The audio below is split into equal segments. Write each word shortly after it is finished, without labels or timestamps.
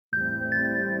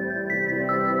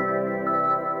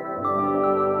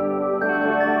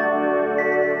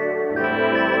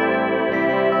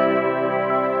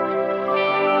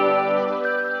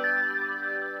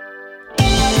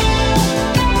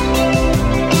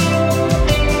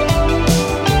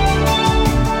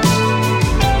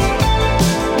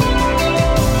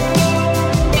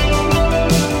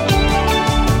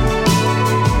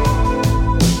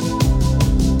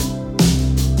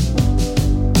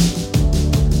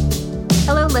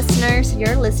listeners.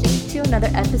 You're listening to another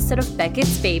episode of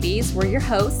Beckett's Babies. We're your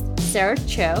hosts, Sarah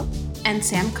Cho and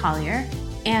Sam Collier.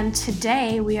 And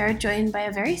today we are joined by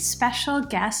a very special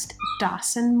guest,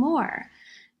 Dawson Moore.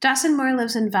 Dawson Moore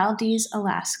lives in Valdez,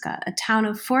 Alaska, a town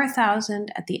of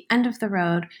 4,000 at the end of the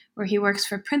road, where he works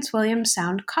for Prince William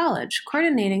Sound College,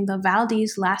 coordinating the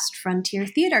Valdez Last Frontier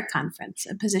Theater Conference,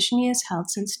 a position he has held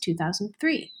since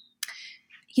 2003.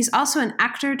 He's also an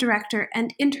actor, director,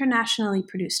 and internationally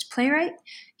produced playwright.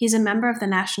 He's a member of the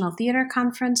National Theater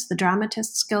Conference, the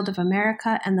Dramatists Guild of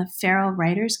America, and the Feral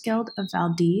Writers Guild of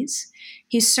Valdez.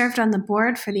 He's served on the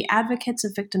board for the Advocates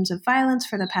of Victims of Violence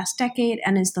for the past decade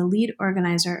and is the lead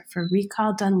organizer for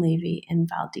Recall Dunleavy in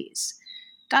Valdez.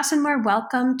 Dawson Moore,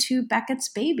 welcome to Beckett's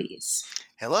Babies.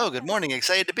 Hello, good morning.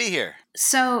 Excited to be here.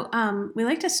 So we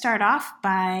like to start off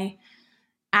by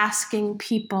asking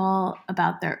people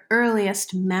about their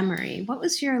earliest memory. What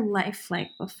was your life like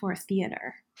before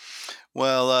theater?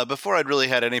 Well, before I'd really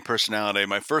had any personality,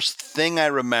 my first thing I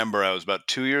remember, I was about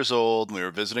 2 years old, and we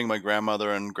were visiting my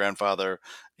grandmother and grandfather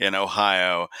in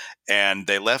Ohio, and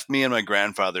they left me and my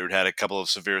grandfather, who'd had a couple of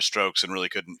severe strokes and really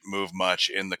couldn't move much,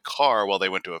 in the car while they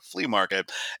went to a flea market.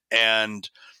 And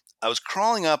I was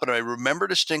crawling up, and I remember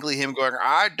distinctly him going,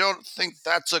 "I don't think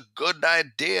that's a good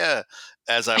idea,"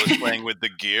 as I was playing with the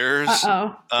gears.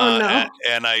 Uh-oh. Oh, no.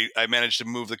 And I managed to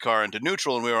move the car into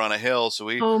neutral, and we were on a hill, so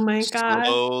we Oh, my God.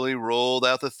 slowly rolled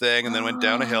out the thing and then went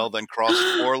down a hill, then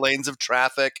crossed 4 lanes of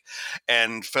traffic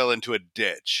and fell into a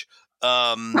ditch.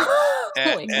 What?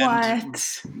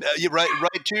 You're right.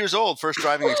 2 years old, first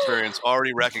driving experience,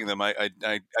 already wrecking them. I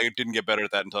didn't get better at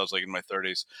that until I was like in my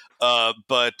 30s.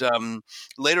 But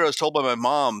later, I was told by my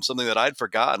mom something that I'd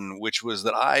forgotten, which was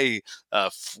that I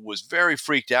was very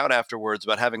freaked out afterwards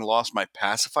about having lost my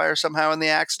pacifier somehow in the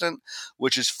accident,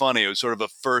 which is funny. It was sort of a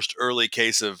first early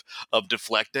case of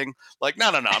deflecting. Like, no,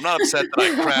 I'm not upset that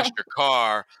I crashed your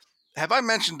car. Have I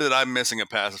mentioned that I'm missing a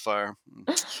pacifier?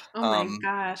 Oh my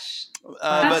gosh.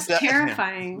 That's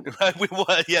terrifying.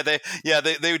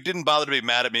 They didn't bother to be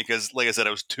mad at me because, like I said,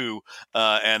 I was 2,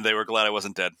 and they were glad I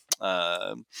wasn't dead.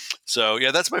 So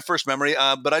that's my first memory.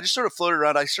 But I just sort of floated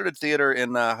around. I started theater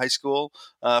in high school,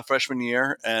 freshman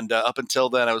year, and up until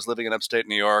then, I was living in upstate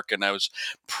New York, and I was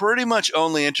pretty much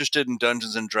only interested in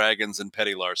Dungeons and Dragons and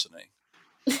petty larceny.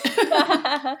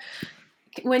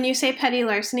 When you say petty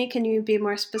larceny, can you be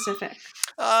more specific?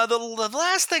 The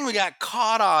last thing we got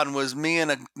caught on was me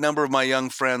and a number of my young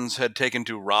friends had taken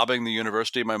to robbing the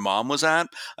university my mom was at.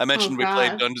 I mentioned we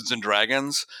played Dungeons and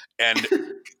Dragons, and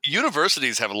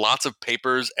universities have lots of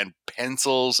papers and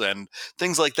pencils and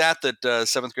things like that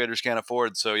 7th graders can't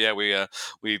afford. So we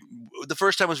the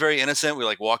first time was very innocent.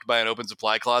 We walked by an open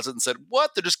supply closet and said,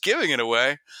 "What? They're just giving it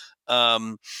away."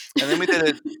 And then we did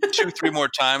it 2-3 more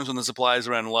times when the supplies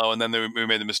ran low, and then we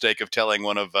made the mistake of telling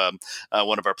one of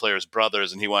our players'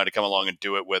 brothers, and he wanted to come along and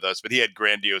do it with us, but he had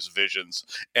grandiose visions.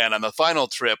 And on the final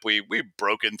trip, we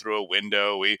broke in through a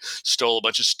window, we stole a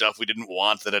bunch of stuff we didn't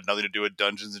want that had nothing to do with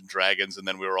Dungeons and Dragons, and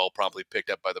then we were all promptly picked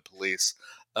up by the police.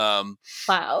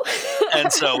 Wow.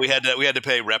 And so we had to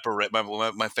pay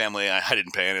my family. I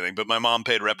didn't pay anything, but my mom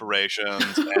paid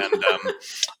reparations,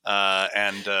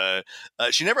 and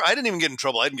she never. I didn't even get in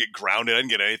trouble. I didn't get grounded. I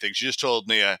didn't get anything. She just told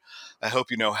me, "I hope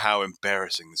you know how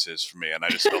embarrassing this is for me." And I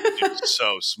just felt it was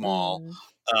so small.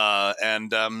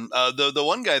 The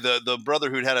one guy, the brother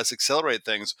who'd had us accelerate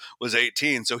things, was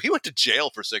 18, so he went to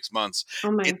jail for 6 months.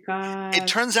 Oh my God. It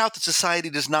turns out that society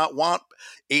does not want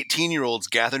 18-year-olds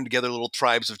gathering together little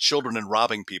tribes of children and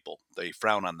robbing people. They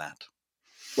frown on that.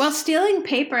 Well, stealing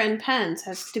paper and pens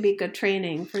has to be good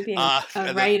training for being a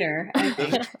writer, I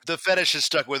think. The fetish has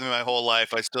stuck with me my whole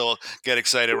life. I still get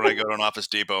excited when I go to an Office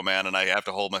Depot, man, and I have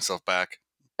to hold myself back.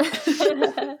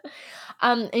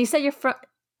 And you said you're from.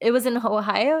 It was in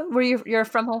Ohio. You're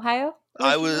from Ohio?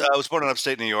 I was born in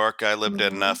upstate New York. I lived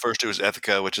in first it was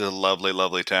Ithaca, which is a lovely,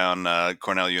 lovely town.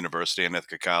 Cornell University and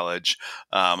Ithaca College.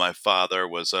 My father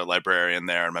was a librarian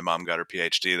there, and my mom got her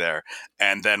PhD there.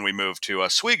 And then we moved to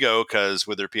Oswego because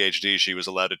with her PhD, she was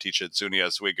allowed to teach at SUNY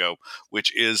Oswego,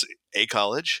 which is a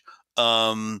college.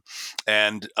 And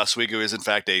Oswego is in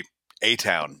fact a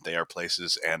town. They are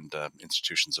places and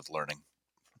institutions of learning.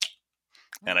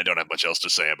 And I don't have much else to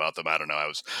say about them. I don't know. I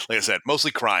was, like I said, mostly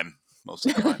crime. Oh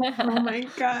my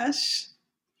gosh.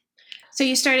 So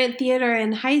you started theater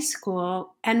in high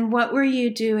school, and what were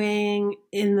you doing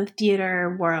in the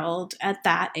theater world at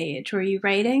that age? Were you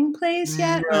writing plays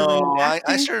yet, or were you No, I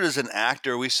acting? started as an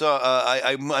actor. We saw.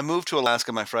 I moved to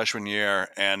Alaska my freshman year,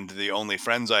 and the only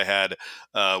friends I had,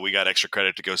 we got extra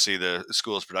credit to go see the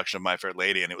school's production of My Fair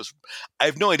Lady, and it was. I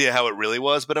have no idea how it really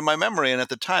was, but in my memory, and at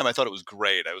the time, I thought it was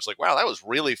great. I was like, "Wow, that was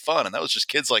really fun," and that was just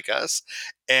kids like us.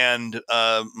 And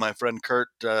my friend Kurt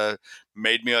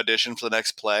made me audition for the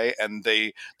next play, and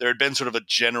there had been sort of a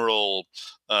general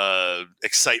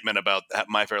excitement about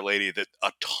My Fair Lady that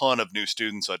a ton of new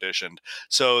students auditioned.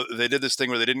 So they did this thing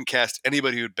where they didn't cast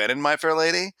anybody who'd been in My Fair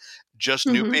Lady, just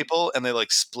new Mm-hmm. people, and they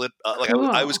like split.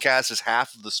 I was Cool. cast as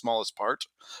half of the smallest part.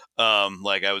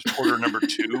 Like I was Porter number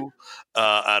two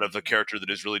out of a character that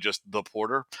is really just the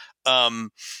Porter.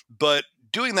 But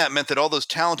doing that meant that all those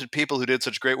talented people who did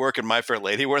such great work in My Fair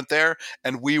Lady weren't there,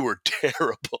 and we were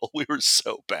terrible. We were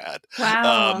so bad.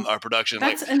 Wow. Our production,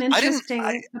 like That's an I didn't.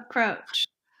 interesting approach.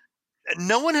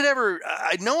 No one had ever.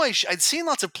 I know I'd seen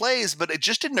lots of plays, but it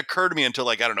just didn't occur to me until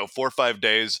like I don't know 4 or 5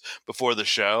 days before the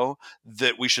show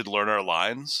that we should learn our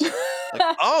lines.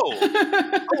 Like,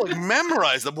 like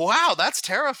memorize them. Wow, that's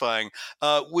terrifying.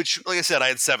 Which, like I said, I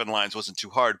had 7 lines, wasn't too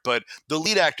hard. But the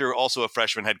lead actor, also a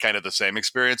freshman, had kind of the same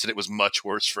experience, and it was much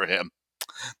worse for him.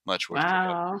 Much worse for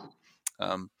him.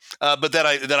 Wow. But then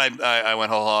I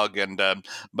went whole hog, and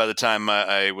by the time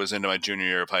I was into my junior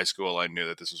year of high school, I knew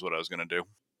that this is what I was going to do.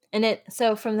 And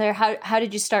so from there, how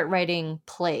did you start writing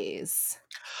plays?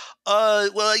 Well,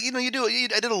 I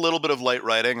did a little bit of light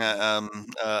writing,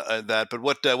 that, but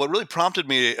what really prompted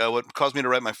me, what caused me to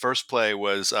write my first play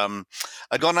was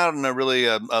I'd gone out on a really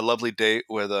a lovely date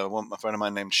with a friend of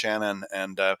mine named Shannon,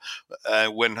 and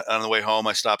when on the way home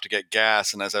I stopped to get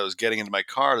gas, and as I was getting into my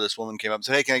car, this woman came up and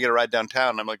said, "Hey, can I get a ride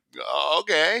downtown?" And I'm like, "Oh,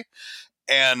 okay."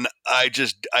 And I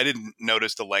didn't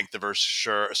notice the length of her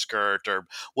skirt or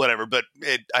whatever, but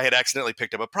I had accidentally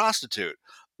picked up a prostitute.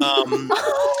 Um,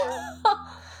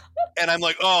 And I'm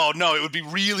like, oh no, it would be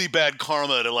really bad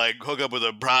karma to like hook up with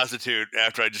a prostitute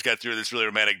after I just got through this really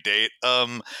romantic date.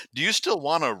 Do you still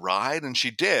want to ride? And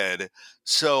she did.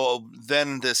 So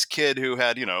then this kid who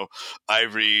had,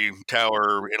 ivory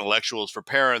tower intellectuals for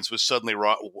parents was suddenly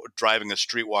driving a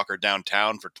streetwalker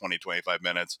downtown for 20, 25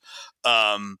 minutes.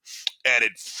 And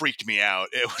it freaked me out.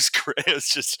 It was great. It was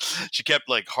just, she kept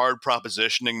like hard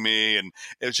propositioning me, and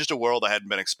it was just a world I hadn't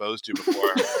been exposed to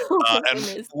before. Oh my And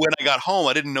goodness. when I got home,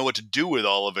 I didn't know what to do with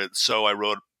all of it, so I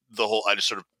wrote I just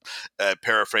sort of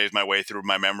paraphrased my way through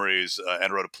my memories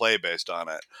and wrote a play based on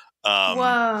it. Um,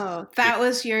 Whoa, be- that that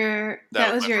was was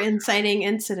my your first. inciting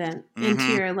incident into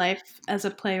Hmm. your life as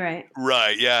a playwright.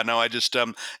 Right. Yeah. No, I just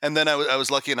and then I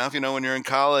was lucky enough, when you're in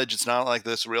college, it's not like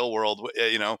this real world.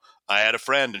 I had a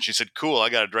friend, and she said, "Cool, I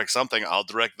got to direct something. I'll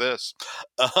direct this,"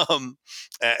 um,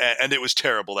 and it was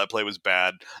terrible. That play was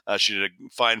bad. She did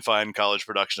a fine college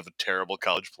production of a terrible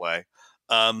college play.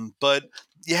 But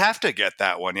you have to get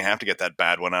that one. You have to get that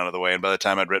bad one out of the way. And by the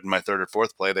time I'd written my third or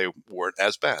fourth play, they weren't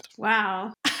as bad.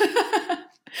 Wow.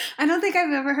 I don't think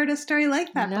I've ever heard a story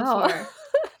like that No. before.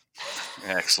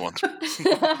 Excellent.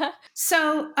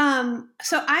 So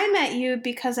I met you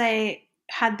because I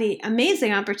had the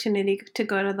amazing opportunity to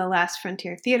go to the Last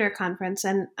Frontier Theater Conference,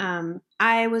 and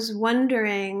I was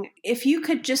wondering if you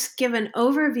could just give an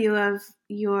overview of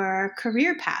your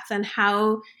career path and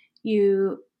how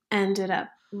you ended up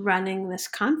running this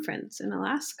conference in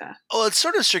Alaska. Well, it's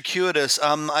sort of circuitous.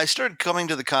 I started coming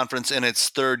to the conference in its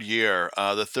third year.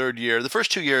 The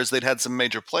first 2 years, they'd had some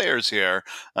major players here: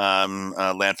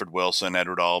 Lanford Wilson,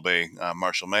 Edward Albee,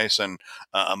 Marshall Mason,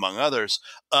 among others.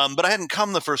 But I hadn't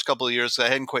come the first couple of years, so I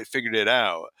hadn't quite figured it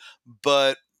out.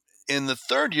 But in the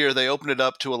third year, they opened it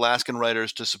up to Alaskan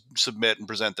writers to submit and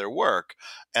present their work,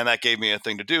 and that gave me a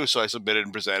thing to do. So I submitted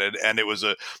and presented, and it was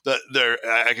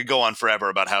I could go on forever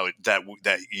about how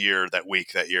that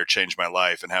year changed my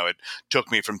life, and how it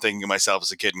took me from thinking of myself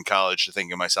as a kid in college to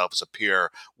thinking of myself as a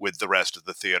peer with the rest of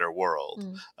the theater world.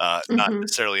 Mm. Not Mm-hmm.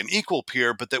 necessarily an equal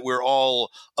peer, but that we're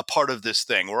all a part of this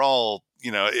thing. We're all,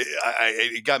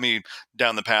 it got me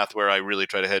down the path where I really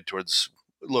try to head towards.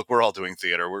 Look, we're all doing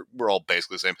theater. We're all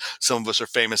basically the same. Some of us are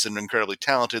famous and incredibly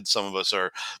talented. Some of us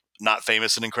are not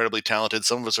famous and incredibly talented.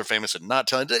 Some of us are famous and not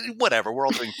talented. Whatever. We're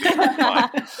all doing theater.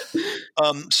 It's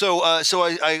fine. So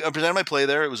I presented my play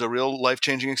there. It was a real life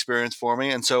changing experience for me,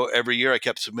 and so every year I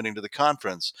kept submitting to the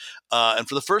conference. And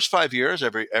for the first 5 years,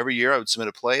 every year I would submit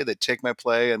a play. They'd take my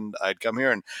play, and I'd come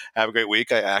here and have a great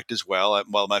week. I act as well.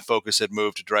 While my focus had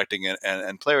moved to directing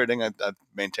and playwriting, I've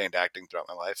maintained acting throughout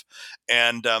my life.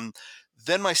 And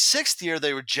then my 6th year,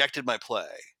 they rejected my play,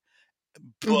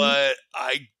 Mm-hmm. but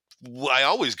I I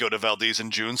always go to Valdez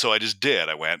in June, so I just did.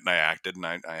 I went and I acted, and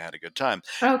I had a good time.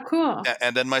 Oh, cool.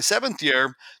 And then my 7th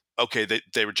year, okay,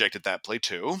 they rejected that play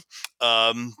too,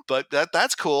 but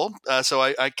that's cool. So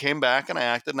I came back and I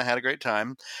acted and I had a great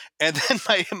time. And then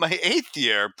my 8th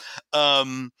year,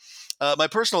 my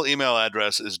personal email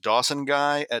address is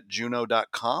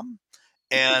dawsonguy@juno.com.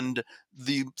 And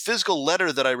the physical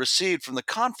letter that I received from the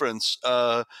conference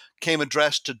came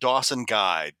addressed to Dawson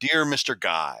Guy, dear Mr.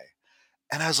 Guy.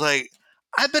 And I was like,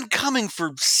 I've been coming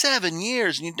for 7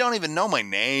 years and you don't even know my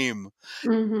name.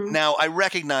 Mm-hmm. Now I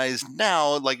recognize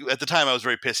now, like at the time I was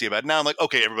very pissy about it. Now I'm like,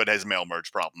 okay, everybody has mail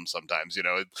merge problems sometimes,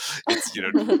 it's,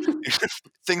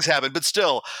 things happen, but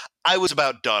still I was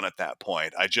about done at that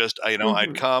point. I'd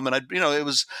Mm-hmm. come and it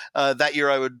was that year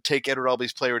I would take Edward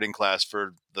Albee's playwriting class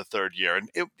for the 3rd year, and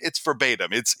it's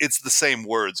verbatim. It's the same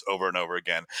words over and over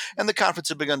again. And the conference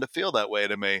had begun to feel that way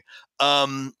to me.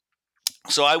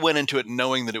 So I went into it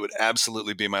knowing that it would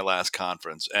absolutely be my last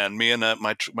conference, and me and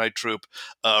my troupe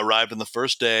arrived on the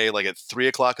first day, like at 3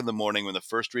 o'clock in the morning, when the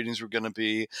first readings were going to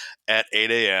be at 8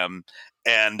 a.m.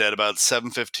 And at about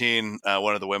 7:15,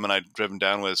 one of the women I'd driven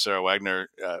down with, Sarah Wagner,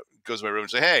 goes to my room and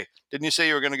say, "Hey, didn't you say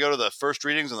you were going to go to the first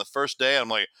readings on the first day?" I'm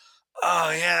like, "Oh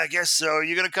yeah, I guess so. Are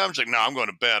you going to come?" She's like, "No, I'm going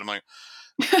to bed." I'm like,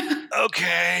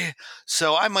 okay.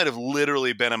 So I might have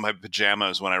literally been in my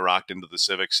pajamas when I rocked into the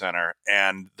Civic Center.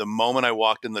 And the moment I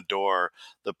walked in the door,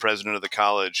 the president of the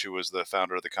college, who was the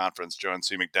founder of the conference, Joan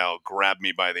C. McDowell, grabbed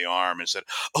me by the arm and said,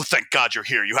 "Oh, thank God you're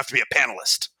here. You have to be a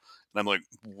panelist." And I'm like,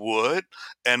 "What?"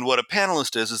 And what a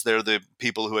panelist is they're the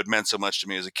people who had meant so much to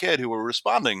me as a kid who were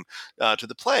responding to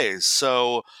the plays.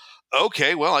 So,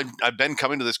 okay, well, I've been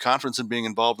coming to this conference and being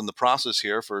involved in the process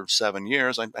here for 7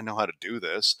 years. I know how to do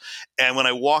this. And when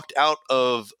I walked out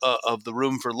of the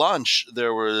room for lunch,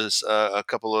 there was a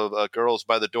couple of girls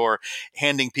by the door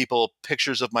handing people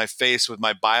pictures of my face with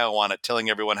my bio on it, telling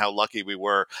everyone how lucky we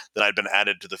were that I'd been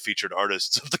added to the featured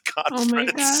artists of the Oh my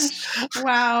conference. gosh.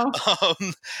 Wow.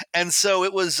 um, and so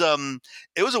it was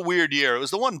a weird year. It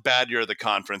was the one bad year of the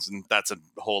conference, and that's a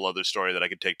whole other story that I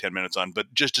could take 10 minutes on.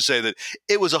 But just to say that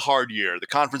it was a hard year. The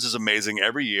conference is amazing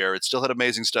every year. It still had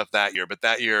amazing stuff that year, but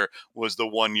that year was the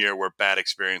one year where bad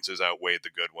experiences outweighed the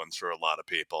good ones for a lot of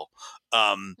people.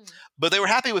 Um, Hmm. but they were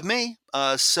happy with me.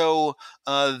 So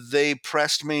they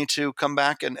pressed me to come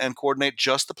back and coordinate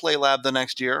just the Play Lab the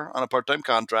next year on a part time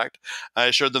contract. I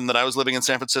assured them that I was living in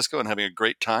San Francisco and having a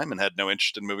great time and had no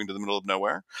interest in moving to the middle of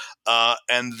nowhere.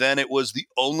 And then it was the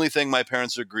only thing my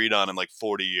parents agreed on in like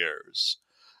 40 years.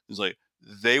 It was like,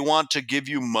 they want to give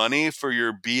you money for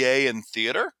your BA in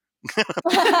theater?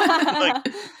 Like,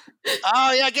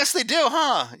 oh yeah, I guess they do,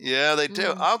 huh? Yeah, they do.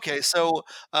 Mm. Okay, so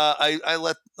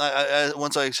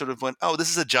once I sort of went, oh, this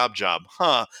is a job,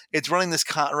 huh? It's running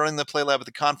the play lab at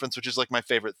the conference, which is like my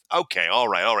favorite. Okay, all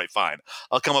right, fine.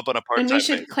 I'll come up on a part And we time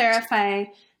should basis. clarify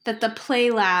that the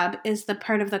Play Lab is the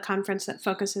part of the conference that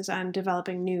focuses on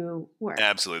developing new work.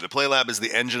 Absolutely, the play lab is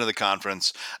the engine of the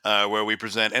conference, where we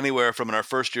present anywhere from in our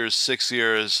first year's 6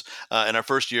 years, in our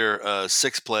first year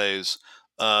 6 plays.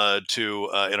 To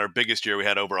In our biggest year, we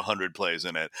had over 100 plays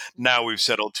in it. Now we've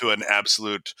settled to an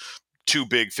absolute too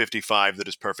big 55 that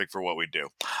is perfect for what we do.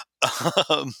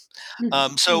 um,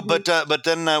 Mm-hmm. but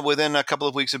then within a couple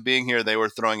of weeks of being here, they were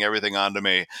throwing everything onto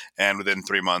me, and within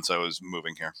 3 months, I was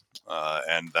moving here,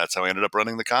 and that's how I ended up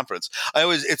running the conference.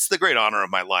 It's the great honor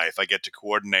of my life. I get to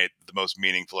coordinate the most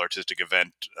meaningful artistic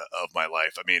event of my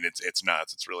life. I mean, it's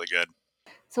nuts. It's really good.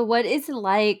 So, what is it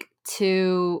like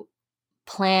to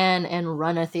plan and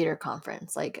run a theater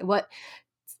conference? Like, what,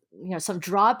 some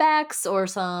drawbacks or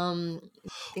some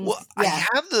Well, things? Yeah.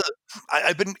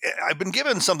 I've been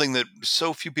given something that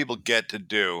so few people get to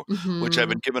do, which I've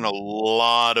been Hmm. given a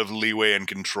lot of leeway and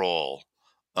control.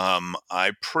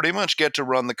 I pretty much get to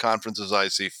run the conference as I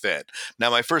see fit.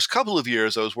 Now, my first couple of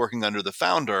years, I was working under the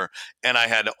founder, and I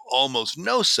had almost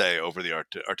no say over the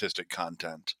artistic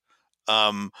content.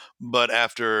 Um, but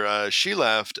after she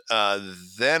left,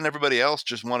 then everybody else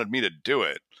just wanted me to do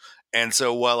it. And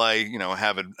so while I,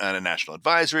 have a national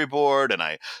advisory board and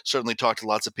I certainly talk to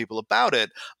lots of people about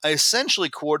it, I essentially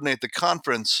coordinate the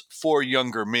conference for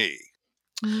younger me,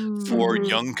 for Mm. Mm-hmm.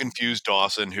 young confused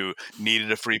Dawson who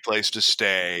needed a free place to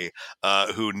stay,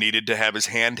 who needed to have his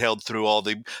hand held through all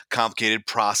the complicated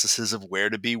processes of where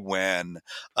to be when,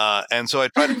 and so I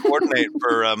try to coordinate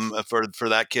for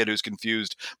that kid who's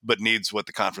confused but needs what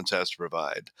the conference has to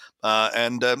provide.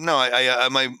 And no,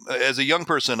 as a young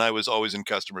person, I was always in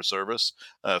customer service,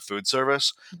 food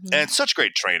service, and Mhm. it's such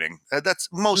great training. That's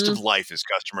most of Mm. life is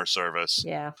customer service.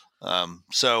 Yeah.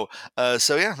 So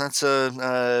yeah, that's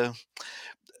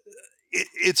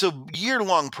it's a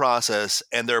year-long process,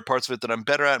 and there are parts of it that I'm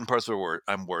better at and parts of it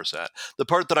I'm worse at. The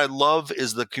part that I love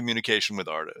is the communication with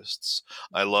artists.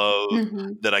 I love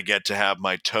Mhm. that I get to have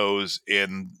my toes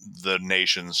in the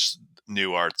nation's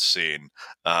new art scene.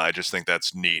 I just think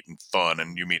that's neat and fun,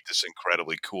 and you meet this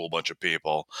incredibly cool bunch of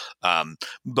people, um,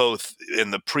 both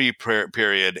in the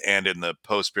pre-period and in the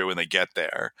post-period when they get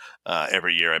there.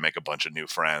 Every year, I make a bunch of new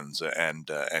friends and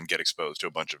get exposed to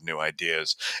a bunch of new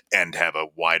ideas and have a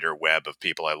wider web of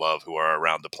people I love who are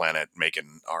around the planet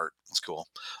making art. It's cool.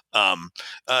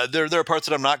 There are parts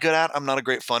that I'm not good at. I'm not a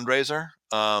great fundraiser,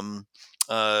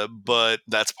 but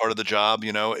that's part of the job.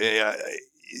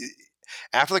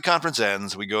 After the conference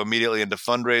ends, we go immediately into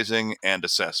fundraising and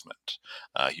assessment.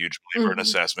 Huge believer in Mhm.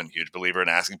 assessment. Huge believer in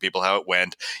asking people how it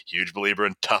went. Huge believer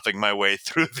in toughing my way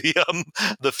through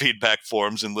the feedback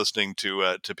forms and listening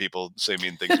to people say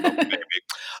mean things about me.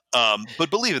 But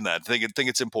believe in that. Think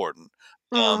it's important.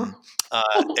 Um,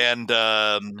 Aw. and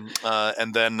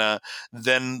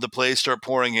then the plays start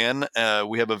pouring in.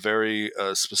 We have a very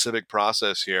specific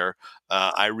process here.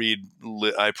 I read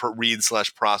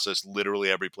slash process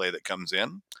literally every play that comes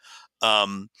in,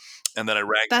 um, and then I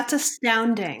rank. That's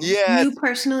astounding. Yeah, You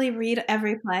personally read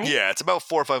every play? yeah, it's about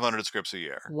 400 or 500 scripts a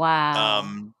year. Wow.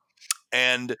 Um,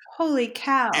 and Holy It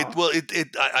cow. well,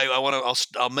 I want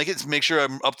to. I'll make sure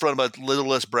I'm upfront about a little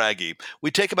less braggy.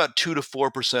 We take about 2 to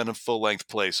 4% of full length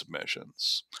play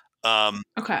submissions. Um,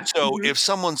 Okay. so Mhm. if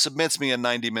someone submits me a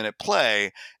 90-minute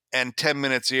play and 10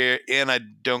 minutes in I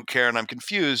don't care and I'm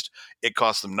confused, it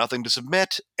costs them nothing to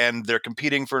submit, and they're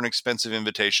competing for an expensive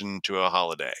invitation to a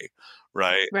holiday,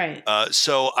 right? Right.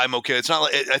 So I'm okay. It's not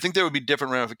like I think there would be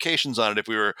different ramifications on it if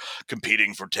we were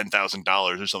competing for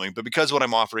 $10,000 or something. But because what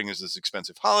I'm offering is this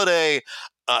expensive holiday,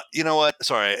 you know what?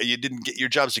 Sorry, you didn't get your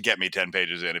job's to get me 10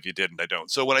 pages in. If you didn't, I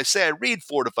don't. So when I say I read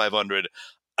 4 to 500,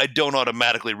 I don't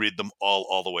automatically read them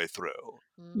all the way through.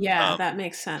 Yeah, Um, that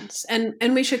makes sense. And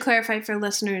we should clarify for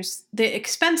listeners, the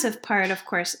expensive part, of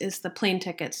course, is the plane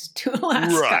tickets to right?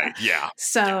 Alaska. Yeah.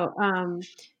 So,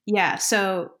 yeah,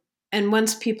 so and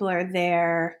once people are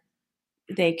there,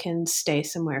 they can stay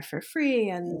somewhere for free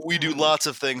and We do lots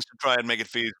of things to try and make it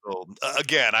feasible.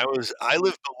 Again, I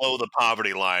lived below the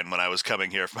poverty line when I was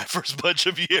coming here for my first bunch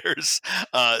of years.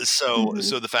 So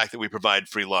Mhm. the fact that we provide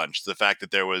free lunch, the fact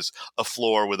that there was a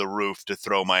floor with a roof to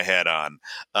throw my head on,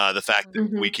 the fact that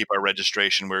we Mhm. keep our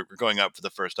registration. We're going up for the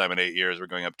first time in 8 years. We're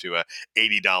going up to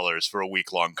 $80 for a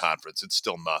week long conference. It's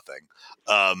still nothing.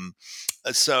 Um,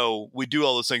 so we do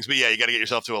all those things, but yeah, you got to get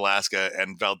yourself to Alaska,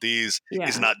 and Valdez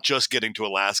is Yeah. not just getting to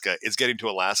Alaska; it's getting to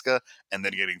Alaska and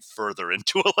then getting further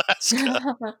into Alaska.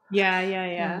 Yeah, yeah,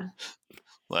 yeah. Hmm.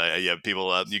 Like, yeah,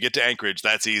 people, you get to Anchorage,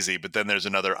 that's easy, but then there's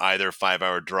another either 5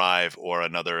 hour drive or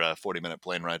another 40-minute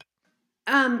plane ride.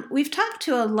 We've talked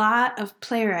to a lot of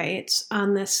playwrights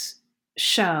on this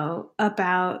show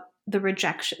about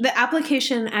the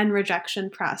application and rejection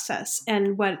process,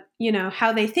 and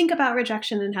how they think about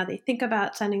rejection and how they think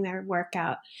about sending their work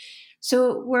out.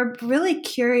 So we're really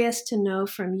curious to know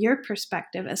from your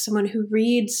perspective, as someone who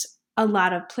reads a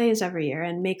lot of plays every year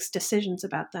and makes decisions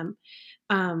about them.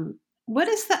 What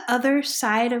does the other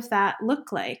side of that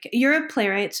look like? You're a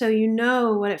playwright, so you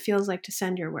know what it feels like to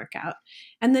send your work out.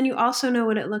 And then you also know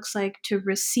what it looks like to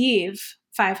receive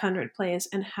 500 plays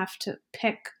and have to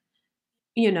pick,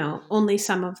 only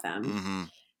some of them. Hmm.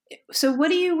 So, what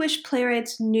do you wish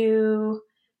playwrights knew?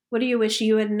 What do you wish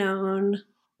you had known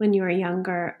when you were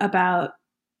younger about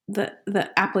the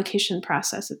application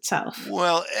process itself?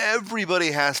 Well,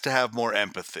 everybody has to have more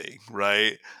empathy,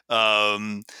 right?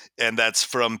 Um, and that's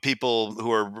from people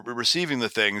who are receiving the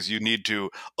things. You need to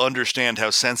understand how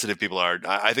sensitive people are.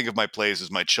 I think of my plays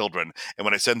as my children, and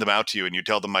when I send them out to you, and you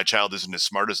tell them my child isn't as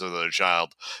smart as other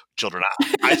children,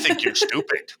 I think you're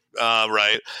stupid,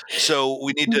 right? So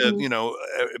we need to, Mhm.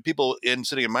 people in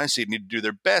sitting in my seat need to do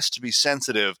their best to be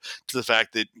sensitive to the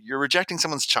fact that you're rejecting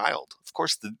someone's child. Of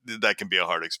course, that can be a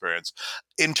hard experience.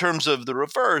 In terms of the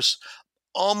reverse,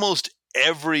 almost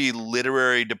every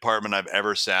literary department I've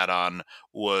ever sat on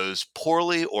was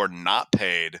poorly or not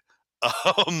paid,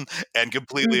 and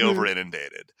completely over Mhm.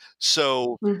 inundated.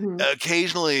 So Mhm.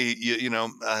 occasionally,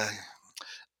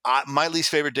 my least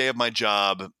favorite day of my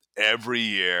job every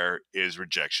year is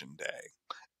rejection day.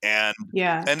 And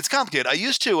Yeah. and it's complicated. I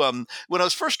used to when I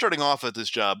was first starting off at this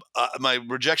job, my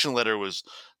rejection letter was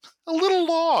a little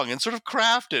long and sort of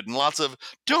crafted and lots of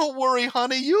 "Don't worry,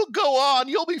 honey, you go on,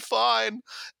 you'll be fine."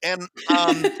 And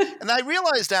um, and I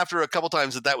realized after a couple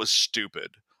times that that was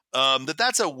stupid.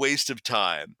 that's a waste of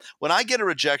time. When I get a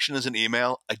rejection as an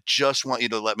email, I just want you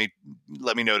to let me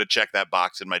know to check that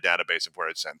box in my database of where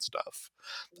I sent stuff.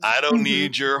 I don't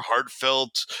need your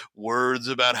heartfelt words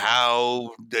about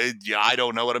how I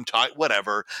don't know what I'm talking.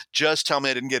 Whatever. Just tell me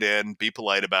I didn't get in. Be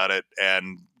polite about it,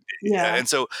 and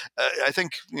so I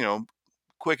think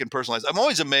quick and personalized. I'm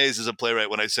always amazed as a playwright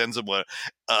when I send someone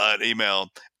an email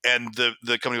and the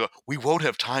company go, "We won't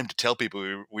have time to tell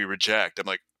people we reject." I'm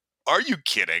like, "Are you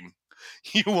kidding?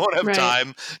 You won't have Right.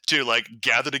 time to like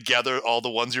gather together all the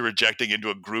ones you're rejecting into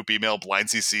a group email blind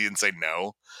CC and say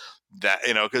no?" That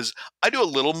because I do a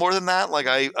little more than that. Like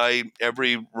I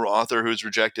every author who's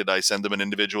rejected, I send them an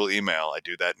individual email. I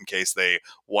do that in case they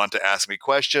want to ask me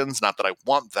questions. Not that I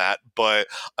want that, but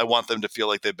I want them to feel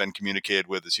like they've been communicated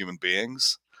with as human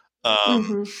beings.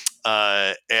 Mm-hmm.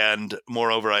 And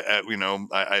moreover,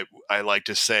 I like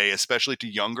to say, especially to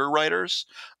younger writers,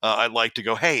 I like to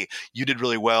go, "Hey, you did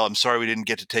really well. I'm sorry we didn't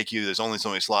get to take you. There's only so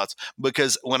many slots."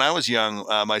 Because when I was young,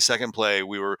 my second play,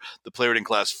 the playwriting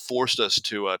class forced us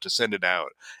to send it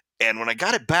out. And when I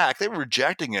got it back, they were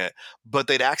rejecting it, but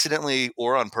they'd accidentally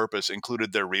or on purpose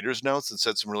included their readers' notes and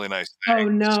said some really nice Oh things.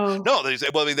 no. No,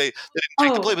 well, I mean, they didn't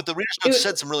take the play, Oh, but the readers' notes it,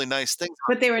 said some really nice things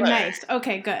but about they were the play. nice.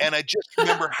 Okay, good. And I just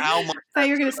remember how much Thought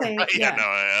you were gonna say, right, yeah, yeah.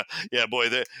 no, yeah, boy,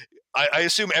 I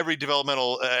assume every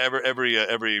developmental,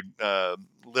 every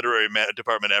literary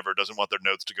department ever doesn't want their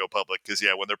notes to go public because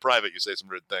yeah, when they're private, you say some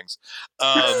rude things.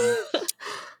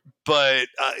 But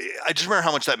I just remember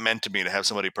how much that meant to me to have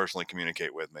somebody personally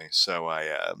communicate with me. So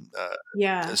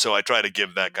Yeah. so I try to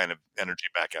give that kind of energy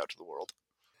back out to the world.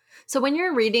 So when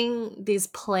you're reading these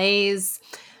plays,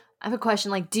 I have a question.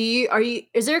 Like,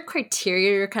 is there a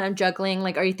criteria you're kind of juggling?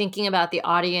 Like, are you thinking about the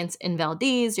audience in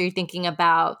Valdez? Are you thinking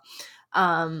about,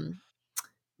 um,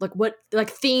 like what, like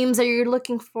themes are you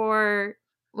looking for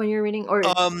when you're reading, or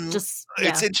Um, just,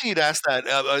 it's yeah. interesting you'd ask that.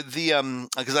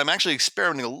 Because I'm actually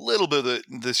experimenting a little bit with it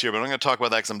this year, but I'm not going to talk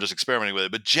about that because I'm just experimenting with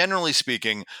it. But generally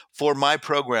speaking, for my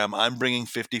program, I'm bringing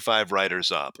 55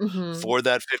 writers up. Mm-hmm. For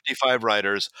that 55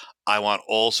 writers, I want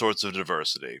all sorts of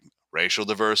diversity. Racial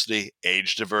diversity,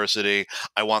 age diversity.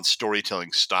 I want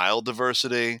storytelling style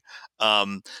diversity.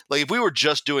 Like if we were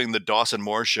just doing the Dawson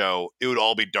Moore show, it would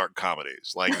all be dark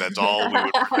comedies. Like that's all we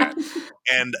would present.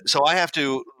 And so I have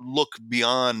to look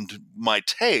beyond my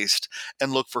taste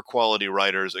and look for quality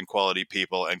writers and quality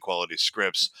people and quality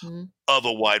scripts Mhm. of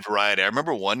a wide variety. I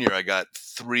remember one year I got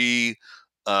 3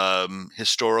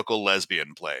 historical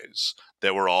lesbian plays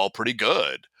that were all pretty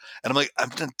good. And I'm like,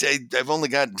 I've only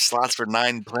got slots for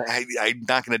 9 I'm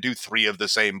not going to do 3 of the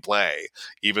same play,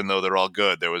 even though they're all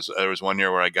good. There was one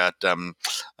year where I got the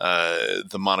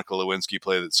Monica Lewinsky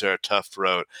play that Sarah Tufts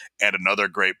wrote, and another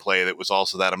great play that was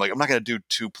also that. I'm like, I'm not going to do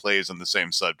 2 plays on the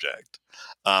same subject.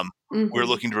 Um, we're Mm-hmm.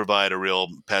 looking to provide a real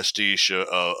pastiche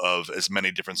of as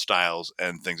many different styles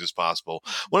and things as possible.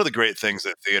 One of the great things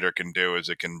that theater can do is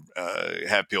it can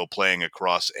have people playing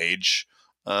across age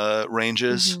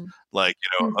ranges. Mhm. Like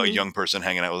a Mm-hmm. young person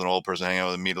hanging out with an old person, hanging out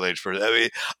with a middle-aged person. I mean,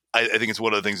 I think it's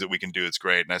one of the things that we can do. It's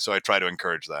great, and so I try to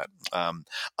encourage that.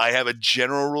 I have a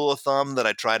general rule of thumb that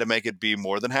I try to make it be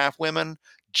more than half women.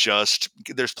 Just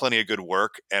there's plenty of good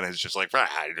work, and it's just like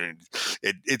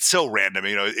it's so random.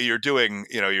 You're doing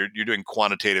you're doing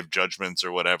quantitative judgments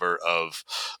or whatever of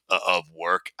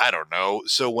work. I don't know.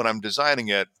 So when I'm designing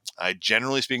it, I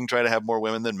generally speaking try to have more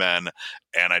women than men,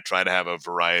 and I try to have a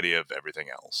variety of everything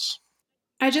else.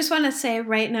 I just want to say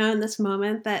right now in this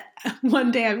moment that one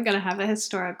day I'm going to have a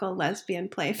historical lesbian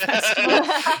play festival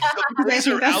The because I plays are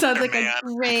think that out sounds there, like a man.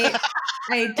 great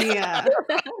idea.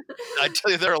 I tell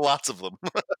you, there are lots of them.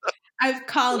 I've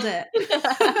called it.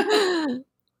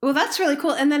 Well, that's really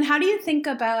cool. And then how do you think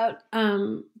about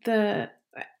the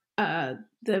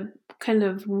kind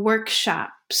of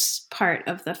workshops part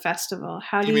of the festival?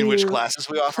 How do You mean which you classes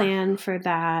we offer? plan for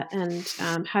that?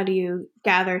 And how do you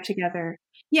gather together?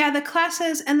 Yeah, the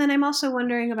classes. And then I'm also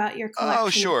wondering about your Oh,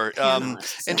 collection of sure.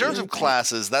 panelists In that you terms of invite.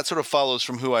 classes, that sort of follows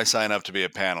from who I sign up to be a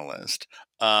panelist.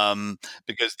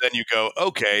 Because then you go,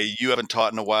 okay, you haven't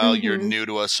taught in a while, you're Mm-hmm. new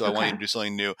to us, so I want you Okay. to do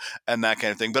something new and that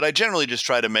kind of thing. But I generally just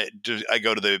try to I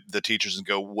go to the teachers and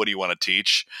go, what do you want to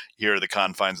teach? Here are the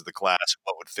confines of the class.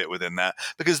 What would fit within that?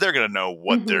 Because they're going to know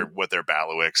Mm-hmm. what their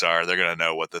bailiwicks are. They're going to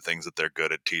know what the things that they're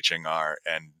good at teaching are,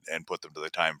 and put them to the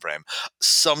time frame.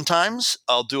 Sometimes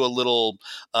I'll do a little.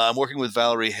 I'm working with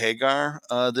Valerie Hagar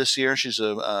this year. She's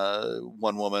a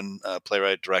one woman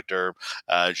playwright director.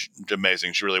 She's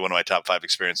amazing. She's really one of my top 5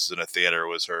 experiences in a theater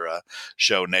was her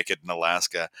show Naked in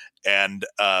Alaska. And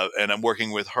I'm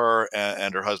working with her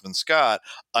and her husband Scott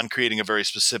on creating a very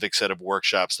specific set of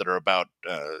workshops that are about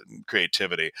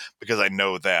creativity, because I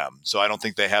know them. So I don't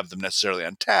think they have them necessarily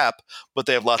on tap, but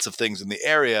they have lots of things in the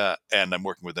area, and I'm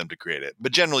working with them to create it.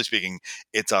 But generally speaking,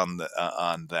 it's on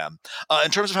them.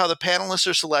 In terms of how the panelists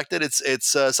are selected, it's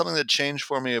something that changed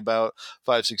for me about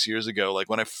 5-6 years ago. Like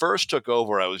when I first took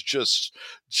over, I was just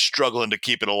struggling to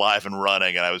keep it alive and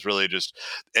running, and I was really just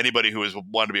anybody who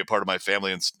wanted to be a part of my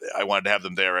family, and I wanted to have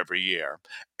them there every year.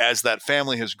 As that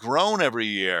family has grown every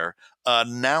year,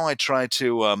 now I try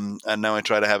to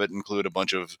have it include a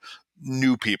bunch of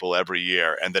new people every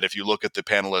year, and that if you look at the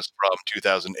panelists from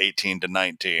 2018 to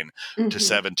 19 to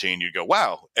 17, you go,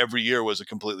 wow, every year was a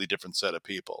completely different set of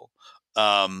people.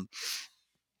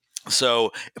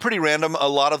 So pretty random. A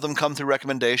lot of them come through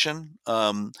recommendation.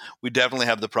 We definitely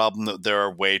have the problem that there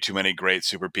are way too many great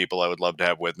super people I would love to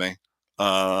have with me,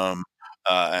 and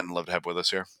love to have with us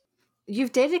here.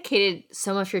 You've dedicated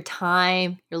so much of your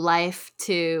time, your life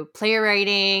to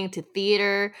playwriting, to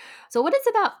theater. So what is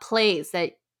it about plays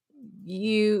that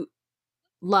you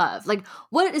love? Like,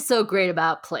 what is so great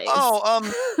about plays?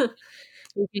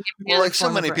 You can give me Well, another like so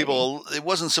form of many writing. people, it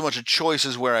wasn't so much a choice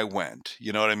as where I went.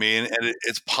 You know what I mean? And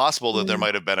it's possible that there Mm.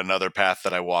 might have been another path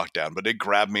that I walked down, but it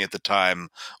grabbed me at the time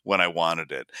when I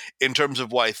wanted it. In terms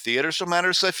of why theater so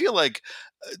matters, I feel like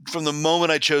from the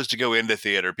moment I chose to go into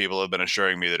theater, people have been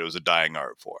assuring me that it was a dying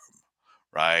art form.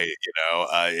 Right,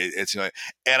 it's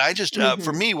and I just for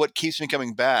Mhm. me, what keeps me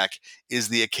coming back is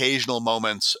the occasional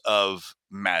moments of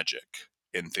magic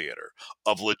in theater,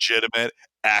 of legitimate,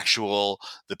 actual,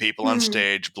 the people on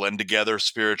stage blend together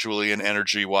spiritually and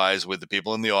energy wise with the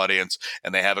people in the audience,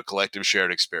 and they have a collective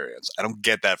shared experience. I don't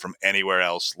get that from anywhere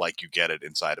else like you get it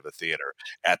inside of a theater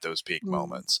at those peak Mm.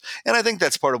 moments, and I think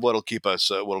that's part of what'll keep us,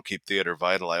 what'll keep theater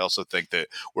vital. I also think that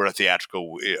we're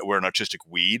an artistic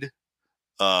weed.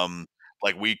 um,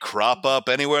 like we crop up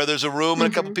anywhere there's a room and a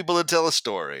couple people to tell a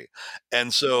story.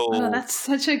 And Oh, so, that's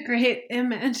such a great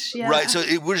image. right. Yeah.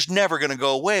 So we're just never going to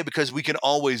go away because we can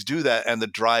always do that. And the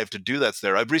drive to do that's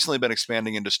there. I've recently been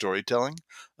expanding into storytelling,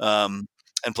 um,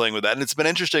 and playing with that. And it's been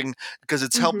interesting because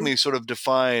it's helped me sort of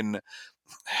define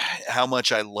how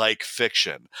much I like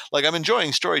fiction. Like I'm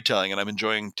enjoying storytelling and I'm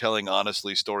enjoying telling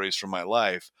honestly stories from my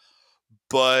life,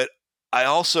 but I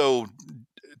also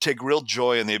take real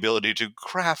joy in the ability to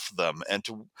craft them and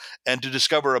to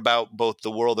discover about both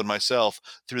the world and myself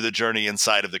through the journey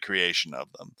inside of the creation of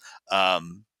them.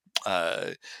 Um,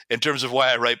 uh, in terms of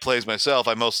why I write plays myself,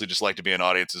 I mostly just like to be in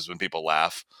audiences when people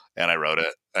laugh, and I wrote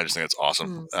it. I just think it's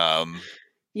awesome. Mm.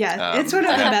 Yeah, it's one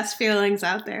of I the have best feelings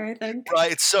out there, I think.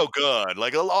 Right, it's so good.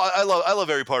 Like I love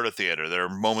every part of theater. There are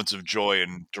moments of joy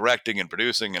in directing and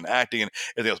producing and acting and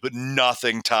everything else, but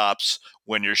nothing tops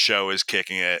when your show is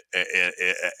kicking it,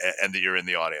 and that you're in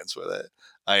the audience with it.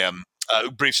 I am.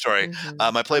 Brief story. Mhm.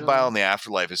 My play Bile Totally. in the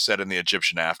Afterlife is set in the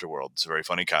Egyptian afterworld. It's a very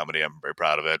funny comedy. I'm very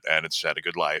proud of it, and it's had a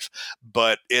good life.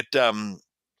 But in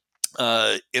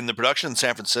the production in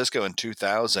San Francisco in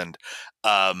 2000,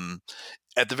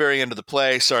 at the very end of the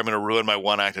play, sorry, I'm going to ruin my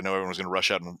one act. I know everyone's going to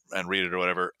rush out and read it or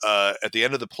whatever. At the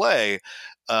end of the play,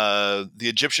 the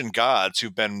Egyptian gods,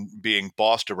 who've been being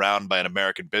bossed around by an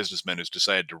American businessman who's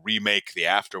decided to remake the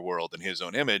afterworld in his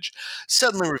own image,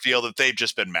 suddenly reveal that they've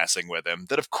just been messing with him.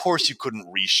 That, of course, you couldn't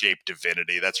reshape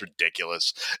divinity. That's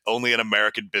ridiculous. Only an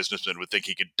American businessman would think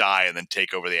he could die and then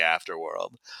take over the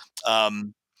afterworld.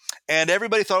 Um, and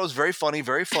everybody thought it was very funny,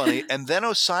 very funny. And then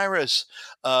Osiris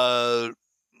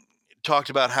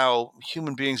talked about how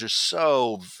human beings are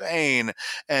so vain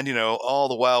and all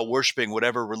the while worshiping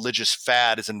whatever religious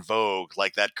fad is in vogue,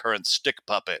 like that current stick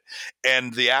puppet.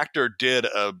 And the actor did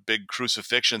a big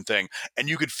crucifixion thing, and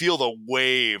you could feel the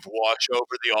wave wash over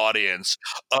the audience,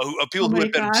 of Oh people who my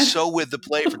had been God. so with the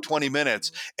play for 20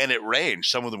 minutes. And it ranged.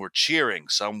 Some of them were cheering,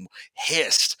 some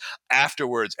hissed.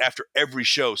 Afterwards, after every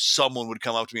show, someone would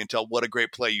come up to me and tell, what a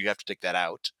great play, you have to take that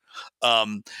out.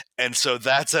 um, and so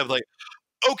that's, I'm like,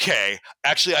 okay,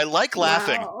 actually, I like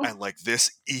laughing. I Wow. like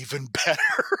this even better.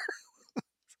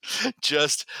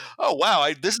 Just, oh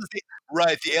wow, this is the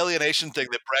alienation thing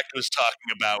that Brecht was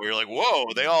talking about. We were like,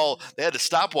 whoa, they had to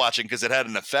stop watching because it had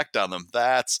an effect on them.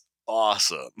 That's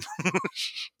awesome.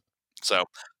 So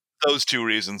those two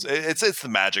reasons, it's the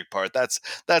magic part. That's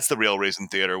the real reason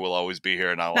theater will always be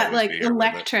here, and I'll That always like be here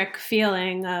with it. electric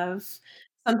feeling of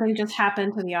something just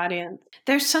happened to the audience.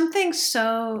 There's something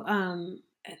so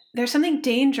there's something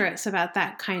dangerous about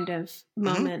that kind of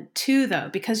Hmm. moment too, though,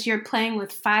 because you're playing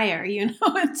with fire,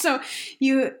 and so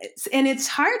and it's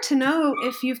hard to know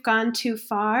if you've gone too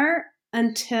far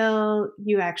until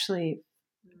you actually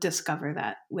discover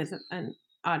that with an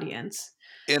audience.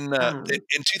 In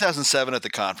 2007 at the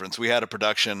conference, we had a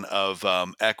production of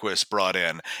Equus brought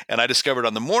in, and I discovered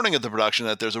on the morning of the production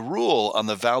that there's a rule on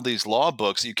the Valdez law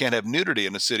books that you can't have nudity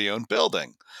in a city-owned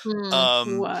building.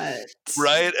 Um, What?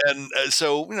 Right, and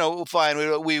so fine.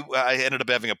 I ended up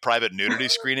having a private nudity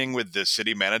screening with the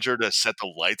city manager to set the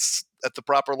lights at the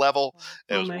proper level.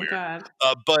 It Oh was my weird, God.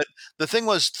 but the thing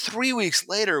was, 3 weeks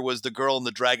later was the girl in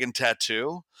the dragon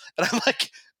tattoo, and I'm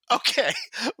like, okay,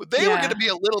 they were going to Yeah. be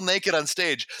a little naked on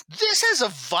stage. This has a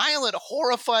violent,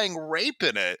 horrifying rape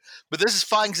in it, but this is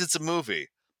fine because it's a movie,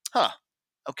 huh?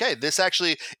 Okay, this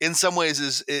actually, in some ways,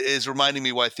 is reminding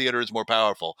me why theater is more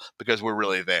powerful because we're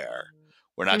really there.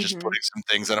 We're not just Mhm. putting some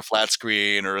things on a flat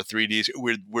screen or a 3D.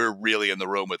 We're really in the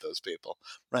room with those people,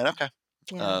 right? Okay.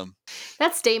 Yeah.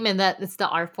 That statement that it's the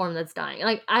art form that's dying.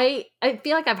 Like I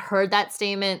feel like I've heard that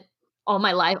statement all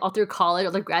my life, all through college or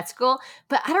like grad school,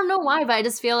 but I don't know why, but I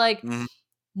just feel like Mhm.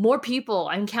 more people,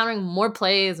 I'm encountering more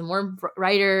plays and more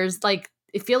writers. Like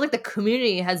it feels like the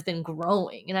community has been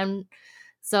growing, and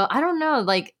so I don't know,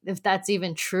 like if that's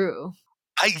even true.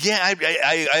 I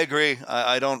agree.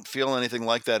 I don't feel anything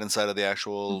like that inside of the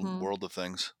actual Hmm. world of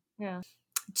things. Yeah.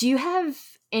 Do you have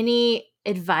any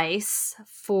advice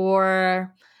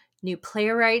for new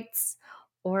playwrights,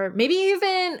 or maybe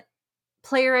even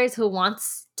playwrights who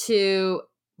wants to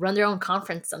run their own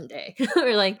conference someday?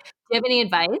 Or like, do you have any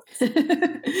advice?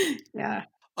 Yeah.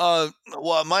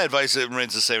 Well, my advice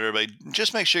remains the same. Everybody,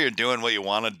 just make sure you're doing what you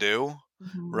want to do,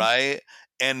 Mhm. right?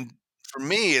 And for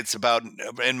me, it's about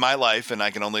in my life, and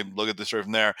I can only look at the story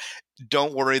from there.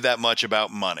 Don't worry that much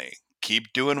about money.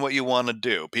 Keep doing what you want to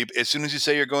do. People, as soon as you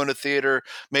say you're going to theater,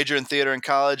 major in theater in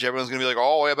college, everyone's going to be like,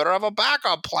 "Oh, you better have a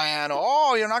backup plan.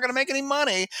 Oh, you're not going to make any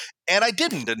money." And I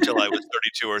didn't until I was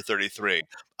 32 or 33.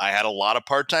 I had a lot of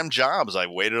part-time jobs. I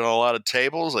waited on a lot of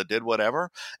tables. I did whatever.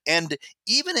 And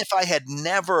even if I had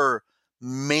never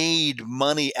made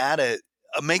money at it,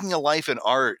 making a life in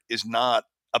art is not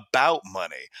about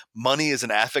money. Money is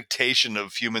an affectation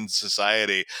of human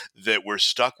society that we're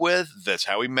stuck with. That's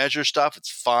how we measure stuff.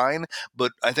 It's fine.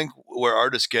 But I think where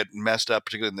artists get messed up,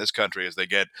 particularly in this country, is they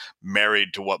get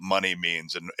married to what money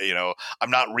means. And, I'm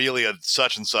not really a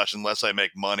such and such unless I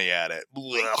make money at it.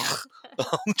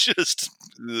 Just,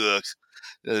 ugh.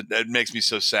 It makes me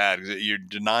so sad because you're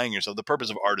denying yourself. The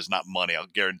purpose of art is not money. I'll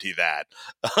guarantee that.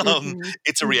 Mhm.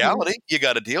 It's a Mhm. reality. You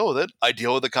got to deal with it. I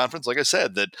deal with the conference, like I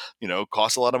said, that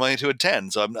costs a lot of money to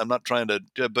attend. So I'm not trying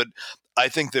to, but I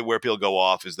think that where people go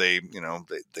off is they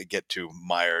get too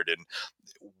mired in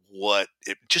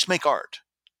just make art.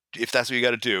 If that's what you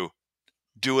got to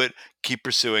do it. Keep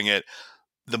pursuing it.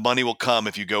 The money will come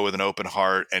if you go with an open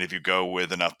heart and if you go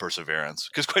with enough perseverance.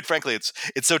 Because quite frankly, it's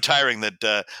so tiring that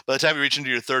by the time you reach into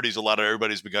your 30s, a lot of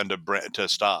everybody's begun to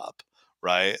stop.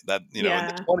 Right? That in the Yeah.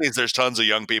 20s, there's tons of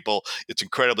young people. It's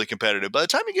incredibly competitive. By the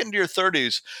time you get into your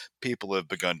 30s, people have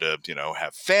begun to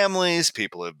have families.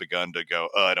 People have begun to go,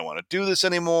 oh, I don't want to do this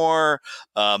anymore,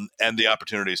 and the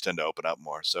opportunities tend to open up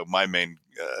more. So my main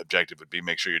objective would be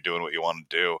make sure you're doing what you want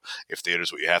to do. If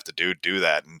theater's what you have to do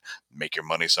that and make your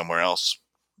money somewhere else.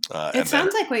 It And then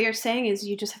sounds like what you're saying is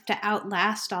you just have to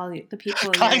outlast all the people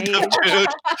your kind of, age. dude.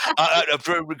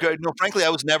 No, frankly, I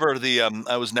was never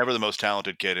the most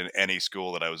talented kid in any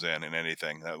school that I was in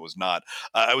anything. That was not.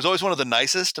 I was always one of the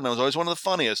nicest, and I was always one of the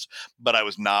funniest, but I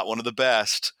was not one of the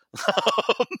best.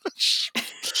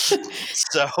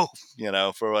 So,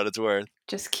 for what it's worth.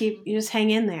 You just hang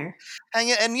in there.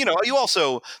 And you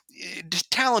also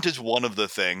talent is one of the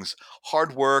things.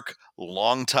 Hard work,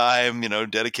 long time,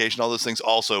 dedication, all those things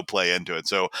also play into it.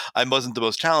 So I wasn't the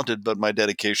most talented, but my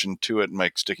dedication to it and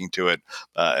my sticking to it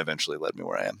eventually led me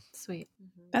where I am. Sweet.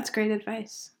 Mhm. That's great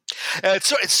advice.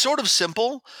 It's sort of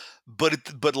simple,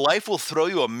 but life will throw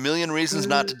you a million reasons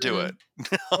not to do it.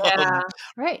 Mhm. Yeah. um,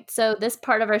 Right. So this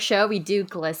part of our show, we do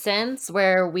glistens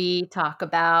where we talk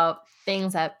about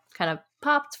things that kind of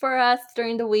popped for us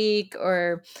during the week,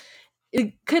 or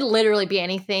it could literally be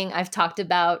anything. I've talked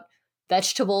about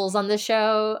vegetables on the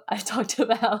show. I've talked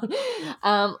about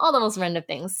all the most random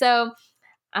things. So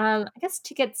I guess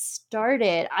to get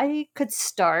started, I could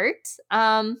start.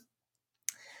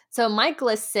 So my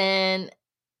glisten,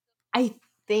 I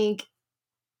think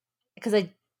because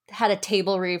I had a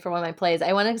table read for one of my plays,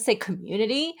 I wanted to say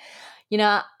community.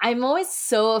 I'm always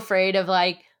so afraid of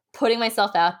like putting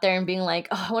myself out there and being like,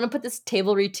 oh, I want to put this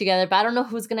table read together, but I don't know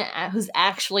who's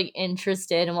actually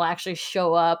interested and will actually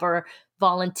show up or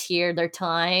volunteer their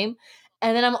time.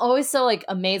 And then I'm always so like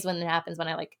amazed when it happens when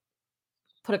I like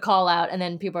put a call out and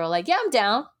then people are like, yeah, I'm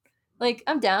down. Like,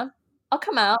 I'm down. I'll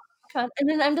come out. And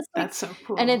then I'm just like, That's so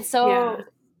and it's cool. so Yeah.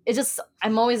 it just,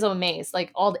 I'm always amazed,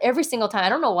 like every single time. I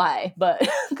don't know why, but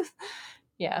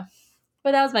yeah.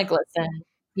 But that was my glisten.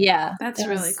 Yeah, That's it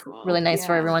really was cool. really nice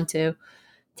for Yeah. everyone to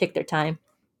take their time.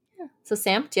 Yeah. So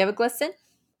Sam, do you have a glisten?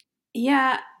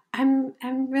 Yeah, I'm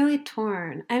really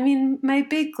torn. I mean, my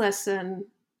big lesson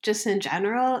just in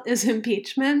general is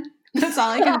impeachment. That's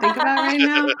all I can think about right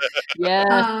now.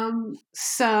 Yes.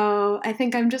 So I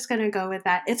think I'm just going to go with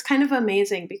that. It's kind of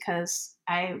amazing because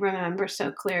I remember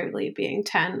so clearly being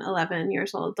 10, 11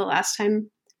 years old the last time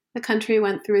the country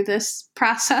went through this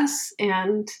process.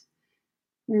 And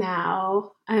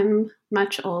now I'm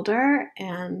much older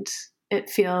and it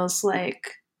feels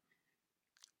like,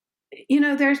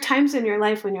 there's times in your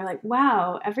life when you're like,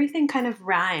 wow, everything kind of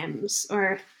rhymes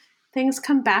or things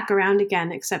come back around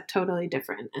again, except totally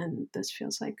different. And this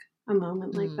feels like a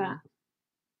moment like that. Mm.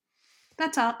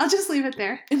 That's all. I'll just leave it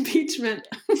there. Impeachment.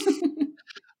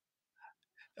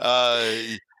 Uh,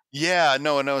 yeah,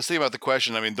 no, I was thinking about the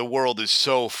question. I mean, the world is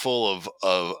so full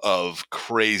of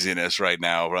craziness right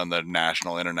now around the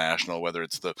national, international, whether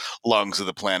it's the lungs of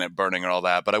the planet burning and all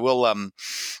that. But I will, I'm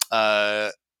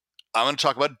going to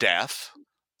talk about death.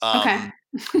 Okay.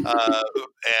 Uh,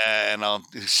 and I'll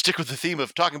stick with the theme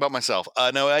of talking about myself.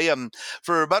 No, I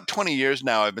for about 20 years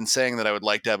now, I've been saying that I would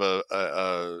like to have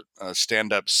a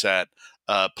stand-up set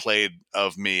played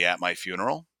of me at my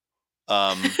funeral.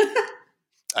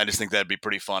 I just think that'd be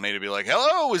pretty funny to be like,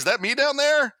 "Hello, is that me down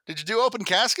there? Did you do open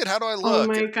casket? How do I Oh look?"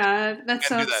 my God. That's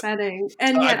And so do that. upsetting.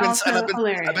 And yet also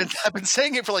hilarious. I've been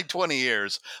saying it for like 20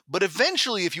 years. But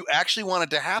eventually, if you actually want it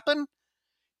to happen,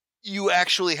 you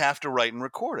actually have to write and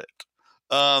record it.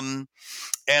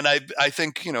 And I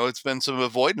think it's been some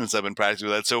avoidance I've been practicing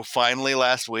with that. So finally,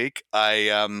 last week, I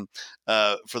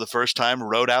for the first time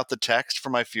wrote out the text for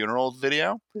my funeral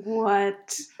video,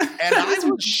 What? and I That's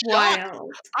was shocked.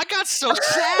 wild. I got so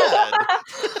sad.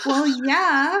 Well,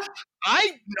 yeah.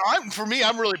 For me,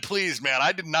 I'm really pleased, man.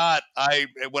 I did not.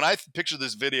 When I picture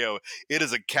this video, it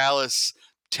is a callous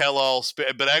tell-all.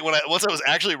 But once I was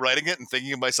actually writing it and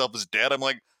thinking of myself as dead, I'm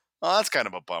like, oh, that's kind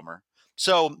of a bummer.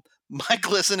 So my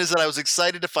glisten is that I was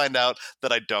excited to find out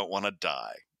that I don't want to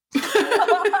die.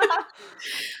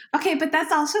 Okay, but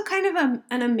that's also kind of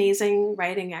an amazing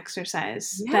writing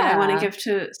exercise that I want to Yeah. give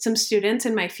to some students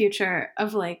in my future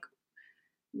of like,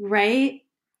 write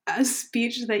a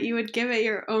speech that you would give at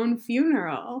your own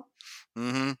funeral.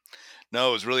 Mm-hmm. No,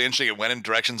 it was really interesting. It went in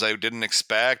directions I didn't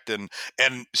expect, and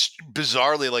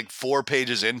bizarrely, like 4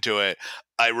 pages into it,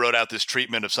 I wrote out this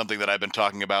treatment of something that I've been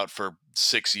talking about for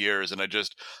 6 years, and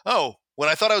when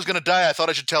I thought I was going to die, I thought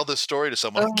I should tell this story to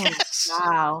someone. I Oh, guess.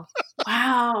 wow.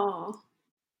 Wow.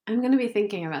 I'm going to be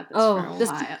thinking about this for Oh, a this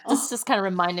while. just kind of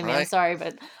reminded me. I'm Right? sorry,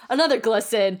 but another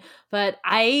glisten. But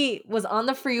I was on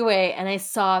the freeway and I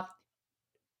saw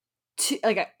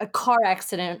like a car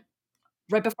accident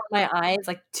right before my eyes,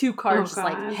 like 2 Oh cars just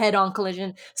like God. head-on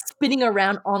collision, spinning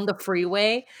around on the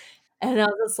freeway, and I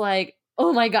was just like,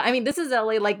 "Oh my god." I mean, this is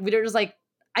LA, like, we're just like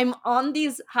I'm on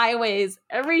these highways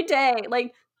every day,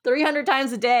 like 300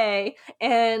 times a day,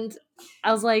 and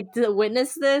I was like, to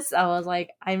witness this, I was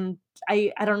like, I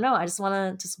don't know, I just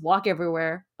wanna just walk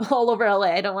everywhere all over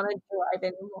LA. I don't wanna drive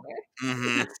anymore.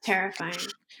 Mm-hmm. That's terrifying.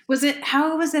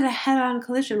 How was it a head-on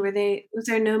collision? Was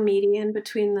there no median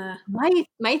between the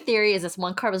My theory is this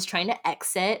one car was trying to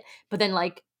exit, but then,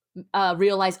 like,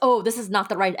 realized, "Oh, this is not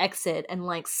the right exit," and,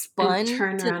 like, and spun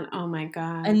turn to around? Oh my and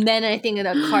God. then I think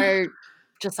the car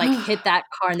just, like, hit that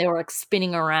car, and they were, like,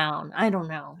 spinning around. I don't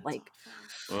know, like,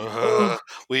 Uh, oh,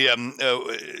 we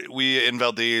we in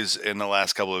Valdez in the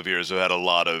last couple of years have had a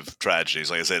lot of tragedies.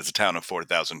 Like I said, it's a town of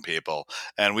 4,000 people,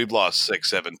 and we've lost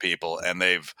 7 people, and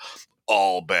they've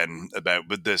all been about.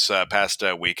 But this past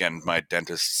weekend, my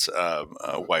dentist's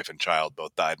wife and child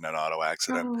both died in an auto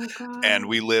accident, Oh and God.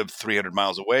 we live 300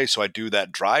 miles away. So I do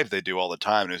that drive they do all the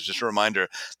time, and it's just a reminder.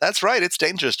 That's right. It's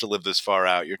dangerous to live this far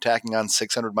out. You're tacking on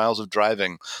 600 miles of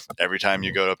driving every time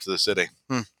you go up to the city.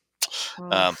 oh,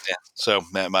 Yeah, so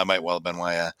that might well have been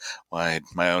why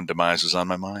my own demise was on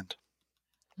my mind.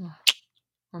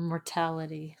 or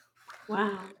mortality.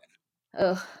 Wow.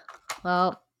 Ugh.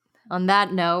 Well, on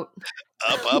that note,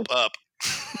 Up, up, up.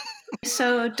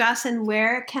 So, Dawson,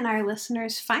 where can our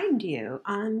listeners find you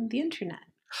on the internet?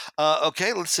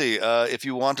 Okay, let's see. If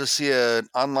you want to see an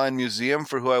online museum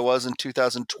for who I was in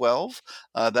 2012,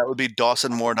 that would be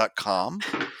dawsonmoore.com.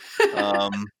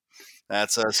 Um,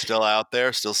 that's still out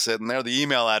there, still sitting there. The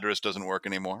email address doesn't work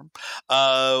anymore.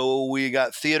 We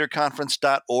got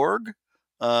theaterconference.org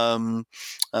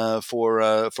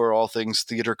for all things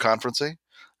theater conferencing.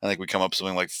 I think we come up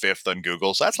something like 5th on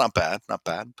Google, so that's not bad, not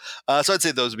bad. So I'd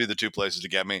say those would be the 2 places to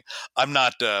get me. I'm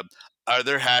not. Are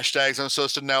there hashtags I'm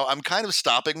supposed to know? I'm kind of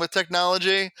stopping with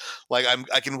technology. Like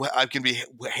I can be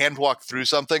hand walked through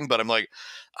something, but I'm like,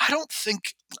 I don't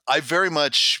think I very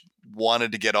much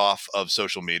wanted to get off of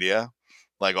social media,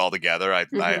 like altogether.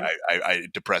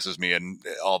 It depresses me and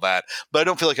all that, but I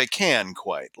don't feel like I can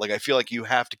quite. Like I feel like you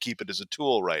have to keep it as a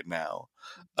tool right now.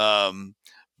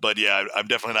 But yeah, I'm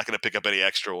definitely not going to pick up any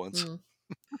extra ones.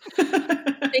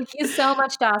 Thank you so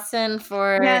much, Dawson,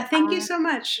 for thank you so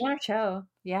much. our show.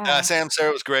 Yeah. Sam, Sarah,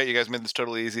 it was great. You guys made this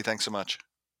totally easy. Thanks so much.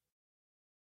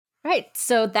 Right.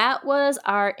 So that was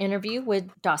our interview with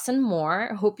Dawson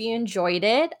Moore. Hope you enjoyed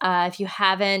it. If you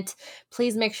haven't,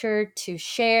 please make sure to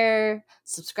share,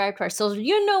 subscribe to our social.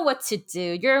 You know what to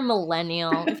do. You're a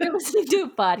millennial. If you're listening to a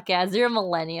podcast, you're a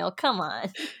millennial. Come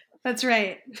on. That's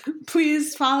right.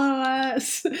 Please follow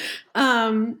us.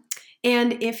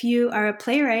 And if you are a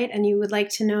playwright and you would like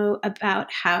to know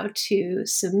about how to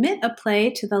submit a play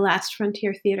to the Last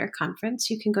Frontier Theater Conference,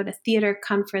 you can go to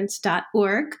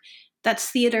theaterconference.org. That's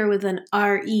theater with an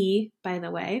R-E, by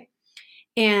the way.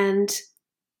 And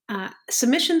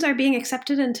submissions are being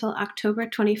accepted until October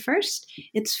 21st.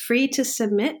 It's free to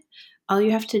submit. All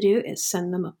you have to do is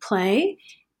send them a play,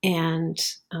 and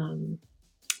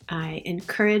I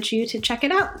encourage you to check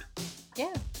it out.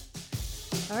 Yeah.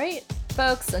 All right,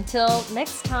 folks, until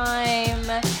next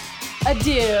time,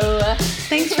 adieu.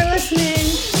 Thanks for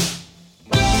listening.